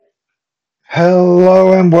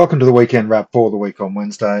Hello and welcome to the weekend wrap for the week on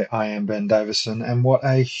Wednesday. I am Ben Davison, and what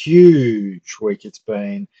a huge week it's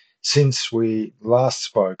been since we last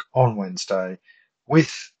spoke on Wednesday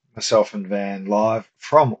with myself and Van live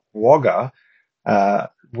from Wagga. Uh,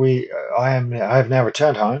 I have now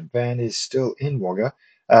returned home. Van is still in Wagga,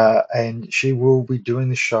 and she will be doing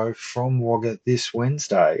the show from Wagga this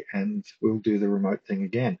Wednesday, and we'll do the remote thing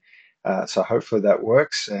again. So hopefully that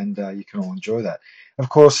works, and you can all enjoy that. Of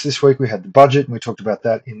course, this week we had the budget, and we talked about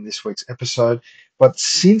that in this week's episode. But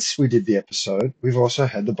since we did the episode, we've also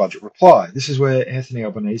had the budget reply. This is where Anthony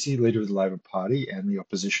Albanese, leader of the Labor Party and the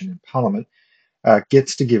opposition in Parliament,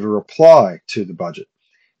 gets to give a reply to the budget.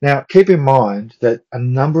 Now, keep in mind that a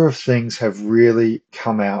number of things have really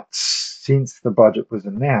come out since the budget was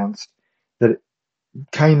announced that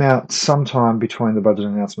came out sometime between the budget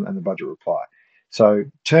announcement and the budget reply. So,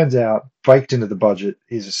 turns out baked into the budget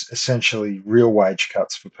is essentially real wage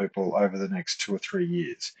cuts for people over the next 2 or 3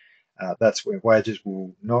 years. That's where wages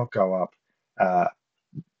will not go up uh,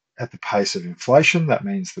 at the pace of inflation. That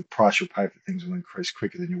means the price you'll pay for things will increase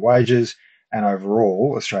quicker than your wages, and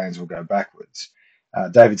overall, Australians will go backwards.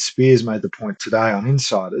 David Spears made the point today on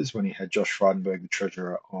Insiders when he had Josh Frydenberg, the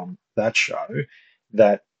Treasurer, on that show,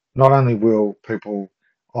 that not only will people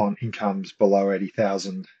on incomes below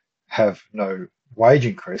 80,000 have no wage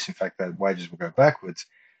increase, in fact, their wages will go backwards,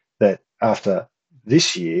 that after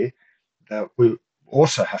this year, that we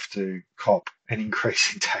also have to cop an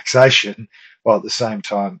increase in taxation, while at the same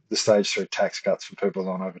time the stage three tax cuts for people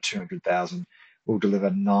on over 200,000 will deliver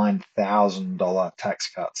 $9,000 tax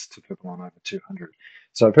cuts to people on over 200.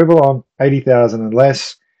 So people on 80,000 and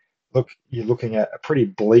less, look, you're looking at a pretty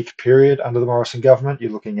bleak period under the Morrison government.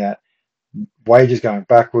 You're looking at wages going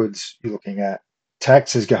backwards. You're looking at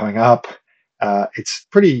taxes going up. It's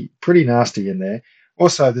pretty nasty in there.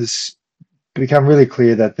 Also, there's become really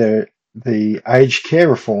clear that the aged care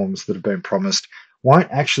reforms that have been promised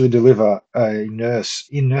won't actually deliver a nurse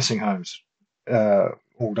in nursing homes uh,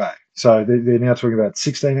 all day. So they're now talking about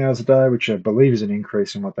 16 hours a day, which I believe is an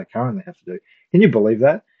increase in what they currently have to do. Can you believe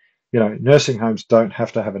that? You know, nursing homes don't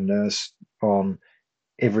have to have a nurse on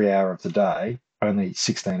every hour of the day, only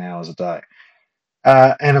 16 hours a day.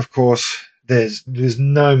 And of course, there's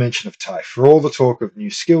no mention of TAFE. For all the talk of new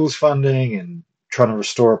skills funding and trying to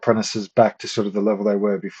restore apprentices back to sort of the level they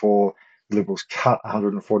were before the Liberals cut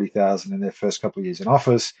 140,000 in their first couple of years in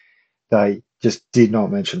office, they just did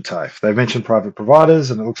not mention TAFE. They mentioned private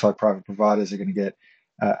providers, and it looks like private providers are going to get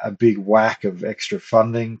a big whack of extra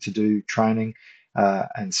funding to do training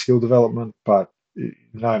and skill development, but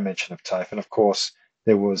no mention of TAFE. And of course,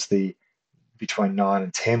 there was the between 9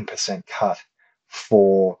 and 10% cut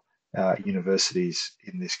for universities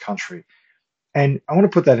in this country. And I want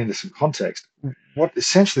to put that into some context. What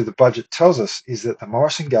essentially the budget tells us is that the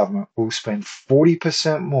Morrison government will spend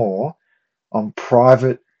 40% more on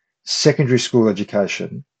private secondary school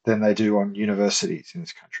education than they do on universities in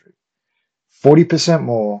this country. 40%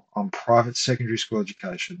 more on private secondary school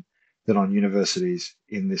education than on universities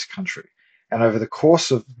in this country. And over the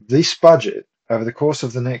course of this budget, over the course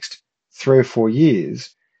of the next 3 or 4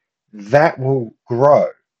 years, that will grow.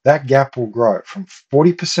 That gap will grow from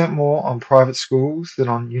 40% more on private schools than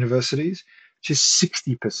on universities to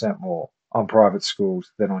 60% more on private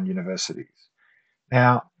schools than on universities.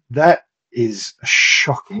 Now, that is a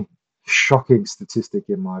shocking statistic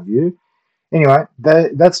in my view. Anyway,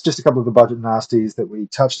 that's just a couple of the budget nasties that we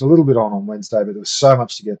touched a little bit on Wednesday, but there was so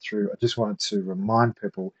much to get through. I just wanted to remind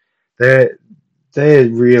people they're they're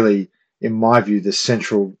really, in my view, the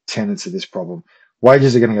central tenets of this problem.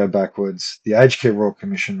 Wages are going to go backwards. The Aged Care Royal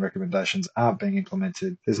Commission recommendations aren't being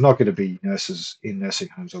implemented. There's not going to be nurses in nursing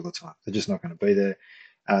homes all the time. They're just not going to be there.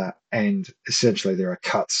 And essentially, there are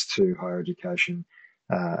cuts to higher education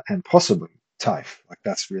and possibly TAFE. Like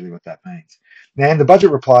that's really what that means. Now, in the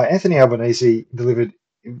budget reply, Anthony Albanese delivered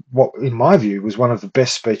what, in my view, was one of the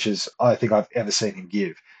best speeches I think I've ever seen him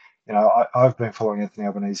give. You know, I've been following Anthony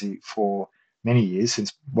Albanese for many years,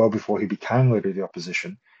 since well before he became leader of the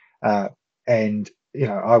opposition. Uh, and, you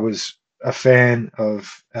know, I was a fan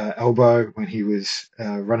of Albo when he was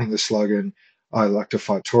running the slogan, I like to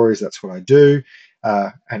fight Tories, that's what I do.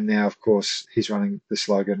 And now, of course, he's running the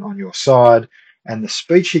slogan on your side. And the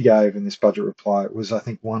speech he gave in this budget reply was, I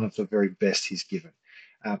think, one of the very best he's given.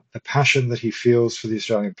 The passion that he feels for the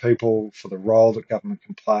Australian people, for the role that government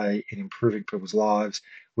can play in improving people's lives,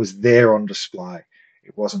 was there on display.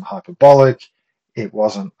 It wasn't hyperbolic, it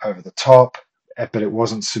wasn't over the top, but it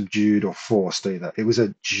wasn't subdued or forced either. It was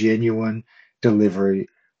a genuine delivery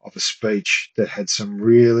of a speech that had some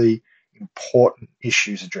really important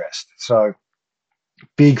issues addressed. So,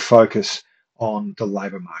 big focus on the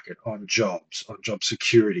labour market, on jobs, on job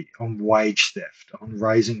security, on wage theft, on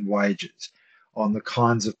raising wages, on the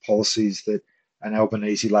kinds of policies that an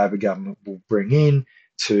Albanese Labor government will bring in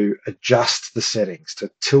to adjust the settings,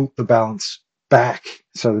 to tilt the balance back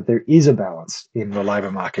so that there is a balance in the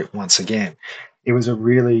labour market once again. It was a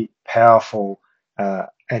really powerful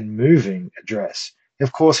and moving address.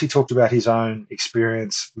 Of course, he talked about his own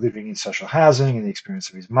experience living in social housing and the experience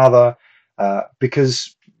of his mother,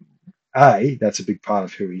 because A, that's a big part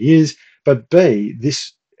of who he is, but B,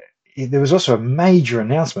 there was also a major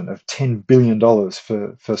announcement of $10 billion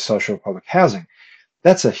for social public housing.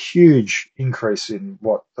 That's a huge increase in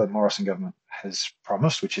what the Morrison government has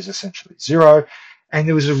promised, which is essentially zero. And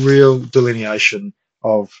there was a real delineation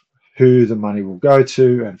of who the money will go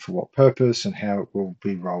to and for what purpose and how it will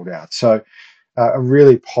be rolled out. So a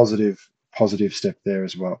really positive step there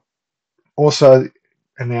as well. Also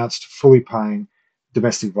announced fully paying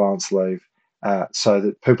domestic violence leave, so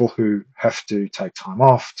that people who have to take time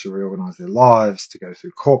off to reorganise their lives, to go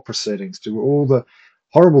through court proceedings, do all the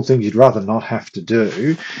horrible things you'd rather not have to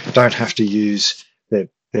do, don't have to use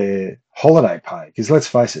their holiday pay. Because let's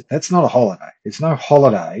face it, that's not a holiday. It's no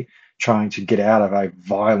holiday trying to get out of a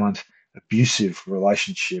violent, abusive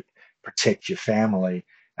relationship, protect your family,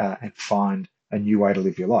 and find a new way to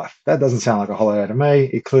live your life. That doesn't sound like a holiday to me.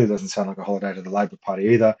 It clearly doesn't sound like a holiday to the Labor Party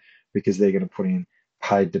either, because they're going to put in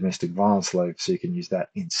paid domestic violence leave so you can use that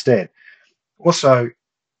instead. Also,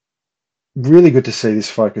 really good to see this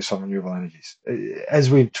focus on renewable energies. As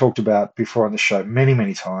we've talked about before on the show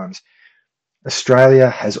many times, Australia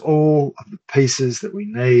has all of the pieces that we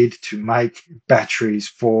need to make batteries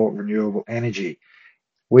for renewable energy.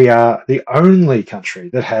 We are the only country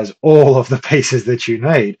that has all of the pieces that you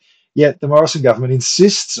need. Yet the Morrison government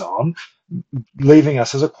insists on leaving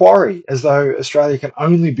us as a quarry, as though Australia can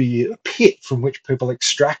only be a pit from which people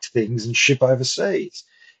extract things and ship overseas.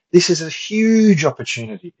 This is a huge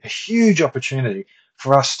opportunity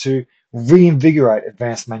for us to reinvigorate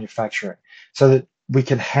advanced manufacturing so that we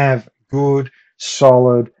can have good,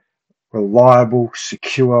 solid, reliable,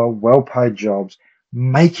 secure, well-paid jobs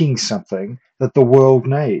making something that the world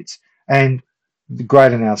needs. And the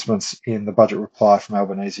great announcements in the budget reply from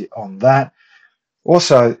Albanese on that.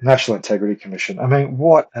 Also, National Integrity Commission. I mean,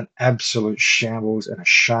 what an absolute shambles and a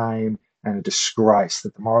shame and a disgrace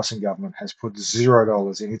that the Morrison government has put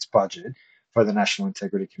 $0 in its budget for the National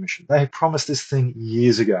Integrity Commission. They had promised this thing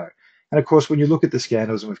years ago. And of course, when you look at the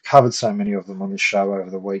scandals, and we've covered so many of them on this show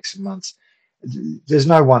over the weeks and months, there's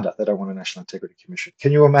no wonder they don't want a National Integrity Commission.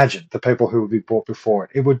 Can you imagine the people who would be brought before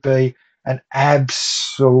it? It would be an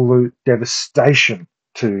absolute devastation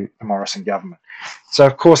to the Morrison government. So,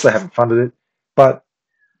 of course, they haven't funded it. But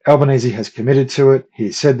Albanese has committed to it.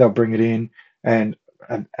 He said they'll bring it in, and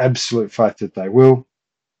an absolute faith that they will.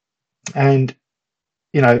 And,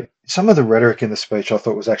 some of the rhetoric in the speech I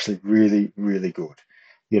thought was actually really good.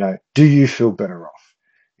 Do you feel better off?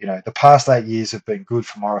 The past 8 years have been good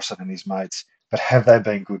for Morrison and his mates, but have they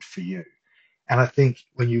been good for you? And I think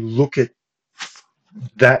when you look at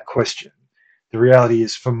that question, the reality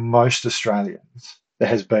is for most Australians, there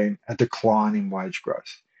has been a decline in wage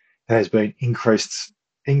growth. There has been increases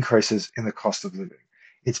in the cost of living.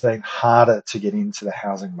 It's been harder to get into the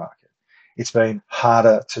housing market. It's been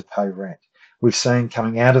harder to pay rent. We've seen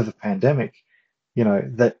coming out of the pandemic,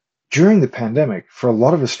 that during the pandemic, for a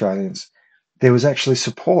lot of Australians, there was actually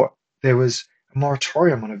support. There was a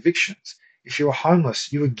moratorium on evictions. If you were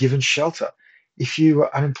homeless, you were given shelter. If you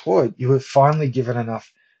were unemployed, you were finally given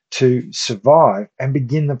enough to survive and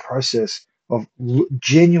begin the process of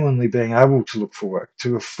genuinely being able to look for work,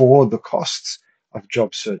 to afford the costs of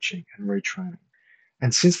job searching and retraining.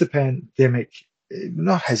 And since the pandemic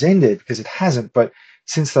not has ended, because it hasn't, but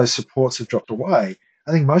since those supports have dropped away,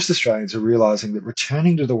 I think most Australians are realising that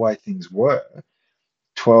returning to the way things were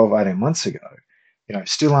 12, 18 months ago,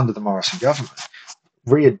 still under the Morrison government,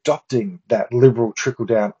 readopting that liberal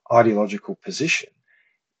trickle-down ideological position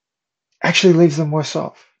actually leaves them worse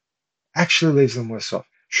off.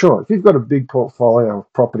 Sure, if you've got a big portfolio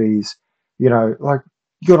of properties, like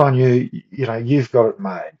good on you, you've got it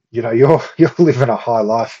made. You're living a high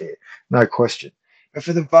life here, no question. But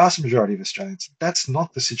for the vast majority of Australians, that's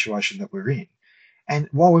not the situation that we're in. And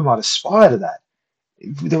while we might aspire to that,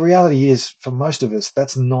 the reality is for most of us,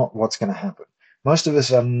 that's not what's going to happen. Most of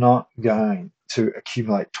us are not going to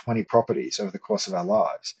accumulate 20 properties over the course of our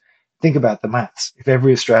lives. Think about the maths. If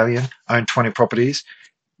every Australian owned 20 properties,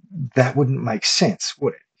 that wouldn't make sense,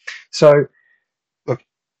 would it? So, look,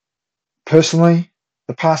 personally,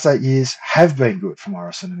 the past 8 years have been good for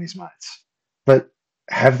Morrison and his mates. But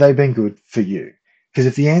have they been good for you? Because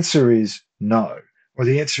if the answer is no, or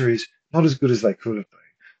the answer is not as good as they could have been.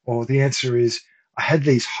 Or the answer is, I had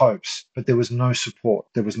these hopes, but there was no support,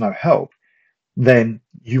 there was no help. Then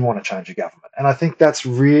you want to change your government. And I think that's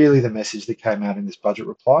really the message that came out in this budget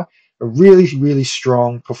reply. A really, really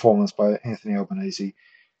strong performance by Anthony Albanese.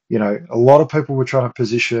 You know, a lot of people were trying to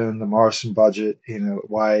position the Morrison budget in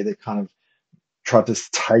a way that kind of tried to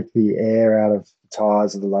take the air out of the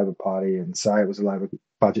tires of the Labor Party and say it was a Labor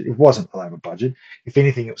budget. It wasn't a Labor budget. If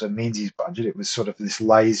anything, it was a Menzies budget. It was sort of this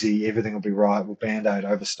lazy, everything will be right, we'll band-aid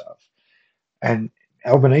over stuff. And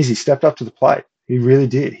Albanese stepped up to the plate. He really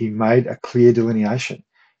did. He made a clear delineation.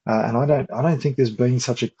 And I don't think there's been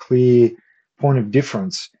such a clear point of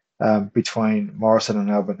difference between Morrison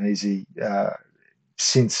and Albanese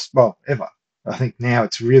since, well, ever. I think now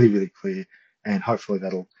it's really, really clear, and hopefully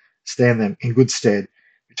that'll stand them in good stead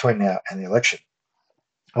between now and the election.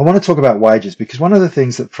 I want to talk about wages because one of the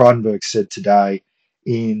things that Frydenberg said today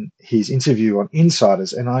in his interview on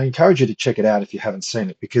Insiders, and I encourage you to check it out if you haven't seen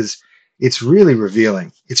it because it's really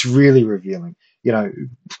revealing. It's really revealing. You know,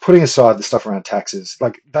 putting aside the stuff around taxes,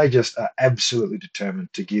 like they just are absolutely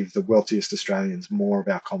determined to give the wealthiest Australians more of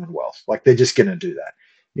our Commonwealth. Like they're just going to do that.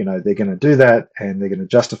 You know, they're going to do that and they're going to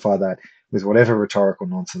justify that with whatever rhetorical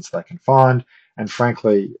nonsense they can find. And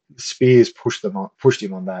frankly, Spears pushed him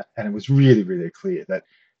on that, and it was really, really clear that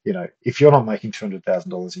if you're not making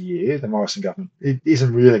 $200,000 a year, the Morrison government it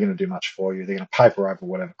isn't really going to do much for you. They're going to paper over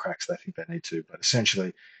whatever cracks they think they need to, but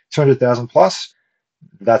essentially, 200,000 plus,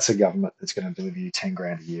 that's a government that's going to deliver you 10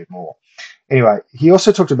 grand a year more. Anyway, he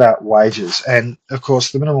also talked about wages, and of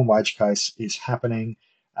course, the minimum wage case is happening.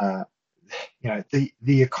 Uh,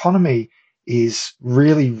 the economy is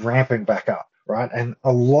really ramping back up, right? And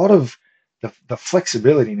a lot of the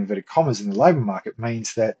flexibility in inverted commas in the labor market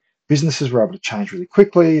means that businesses were able to change really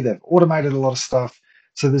quickly. They've automated a lot of stuff.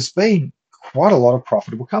 So there's been quite a lot of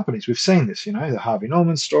profitable companies. We've seen this, the Harvey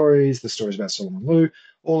Norman stories, the stories about Solomon Lew,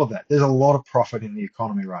 all of that. There's a lot of profit in the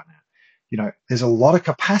economy right now. There's a lot of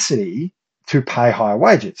capacity to pay higher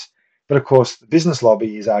wages. But of course, the business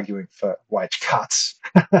lobby is arguing for wage cuts.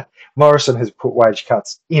 Morrison has put wage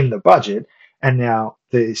cuts in the budget, and now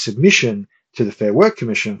the submission to the Fair Work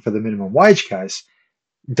Commission for the minimum wage case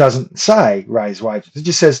doesn't say raise wages. It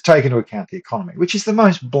just says take into account the economy, which is the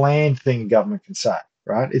most bland thing a government can say,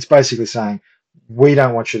 right? It's basically saying we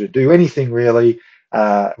don't want you to do anything really.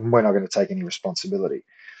 We're not going to take any responsibility.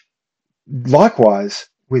 Likewise,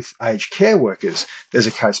 with aged care workers, there's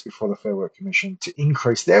a case before the Fair Work Commission to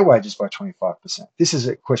increase their wages by 25%. This is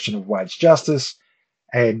a question of wage justice,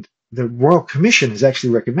 and the Royal Commission has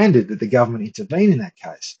actually recommended that the government intervene in that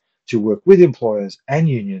case to work with employers and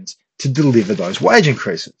unions to deliver those wage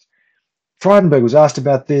increases. Frydenberg was asked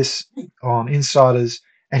about this on Insiders,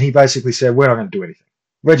 and he basically said, we're not going to do anything.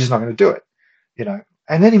 We're just not going to do it.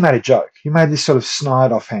 And then he made a joke. He made this sort of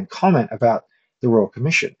snide offhand comment about the Royal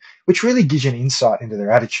Commission, which really gives you an insight into their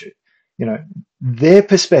attitude, their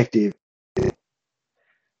perspective.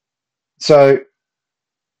 So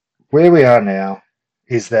where we are now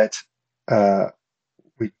is that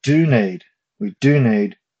we do need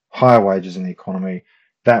higher wages in the economy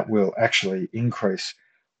that will actually increase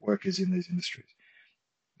workers in these industries.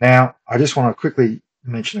 Now, I just want to quickly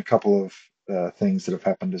mention a couple of things that have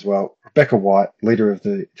happened as well. Rebecca White, leader of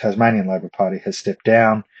the Tasmanian Labor Party, has stepped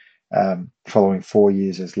down following 4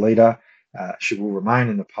 years as leader. She will remain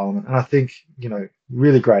in the parliament. And I think,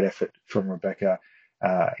 really great effort from Rebecca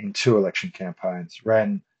in 2 election campaigns.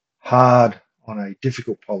 Ran hard on a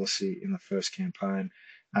difficult policy in the first campaign,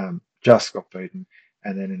 just got beaten.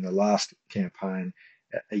 And then in the last campaign,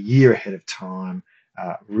 a year ahead of time,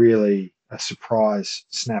 really a surprise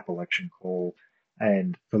snap election call,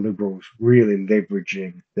 and the Liberals really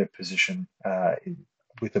leveraging their position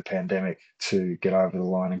with the pandemic to get over the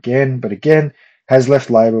line again. But again, has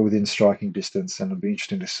left Labor within striking distance, and it'll be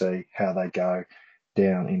interesting to see how they go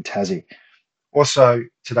down in Tassie. Also,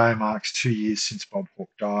 today marks 2 years since Bob Hawke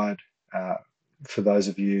died. For those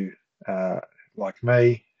of you like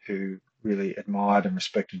me who really admired and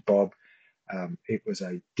respected Bob, it was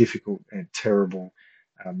a difficult and terrible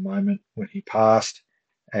moment when he passed,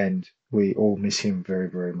 and we all miss him very,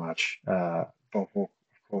 very much. Bob Hawke,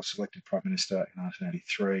 of course, elected Prime Minister in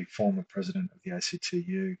 1983, former President of the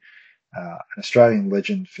ACTU, an Australian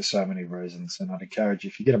legend for so many reasons. And I'd encourage you,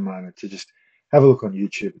 if you get a moment, to just have a look on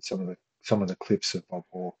YouTube at some of the clips of Bob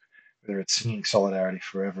Hawke, whether it's singing "Solidarity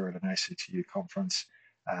Forever" at an ACTU conference,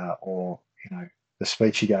 or the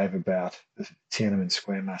speech he gave about the Tiananmen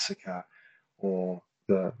Square massacre, or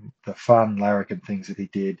the fun larrikin things that he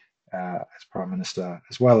did as Prime Minister,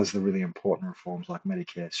 as well as the really important reforms like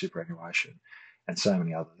Medicare, superannuation, and so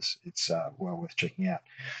many others. It's well worth checking out.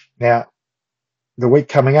 Now, the week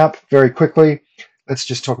coming up very quickly. Let's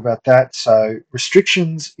just talk about that. So,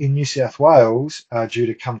 restrictions in New South Wales are due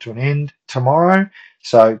to come to an end tomorrow.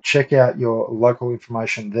 So, check out your local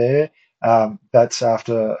information there. That's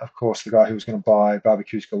after, of course, the guy who was going to buy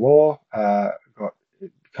barbecues galore got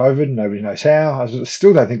COVID. Nobody knows how. I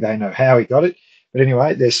still don't think they know how he got it. But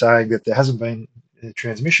anyway, they're saying that there hasn't been a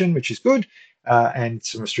transmission, which is good, and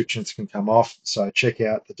some restrictions can come off. So, check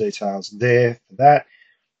out the details there for that.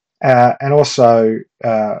 And also,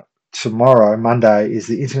 tomorrow, Monday, is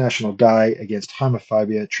the International Day Against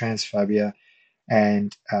Homophobia, Transphobia,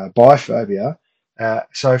 and Biphobia.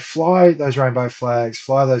 So fly those rainbow flags,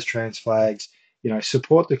 fly those trans flags,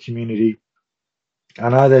 support the community. I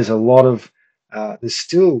know there's a lot of, there's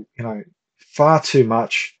still, far too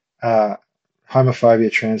much homophobia,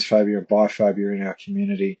 transphobia, biphobia in our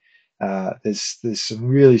community. There's some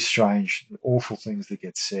really strange, awful things that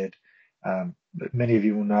get said. But many of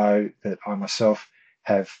you will know that I myself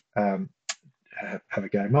have have a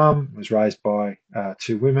gay mum, was raised by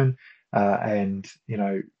two women, and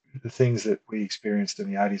the things that we experienced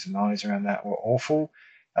in the 80s and 90s around that were awful.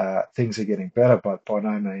 Things are getting better, but by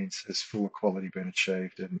no means has full equality been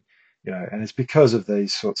achieved, and and it's because of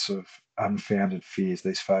these sorts of unfounded fears,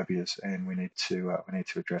 these phobias, and we need to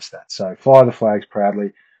address that. So fly the flags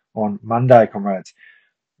proudly on Monday, comrades.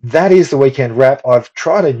 That is the weekend wrap. I've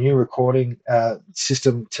tried a new recording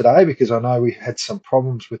system today because I know we had some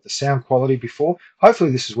problems with the sound quality before. Hopefully,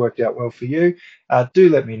 this has worked out well for you. Do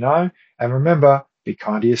let me know. And remember, be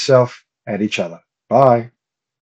kind to yourself and each other. Bye.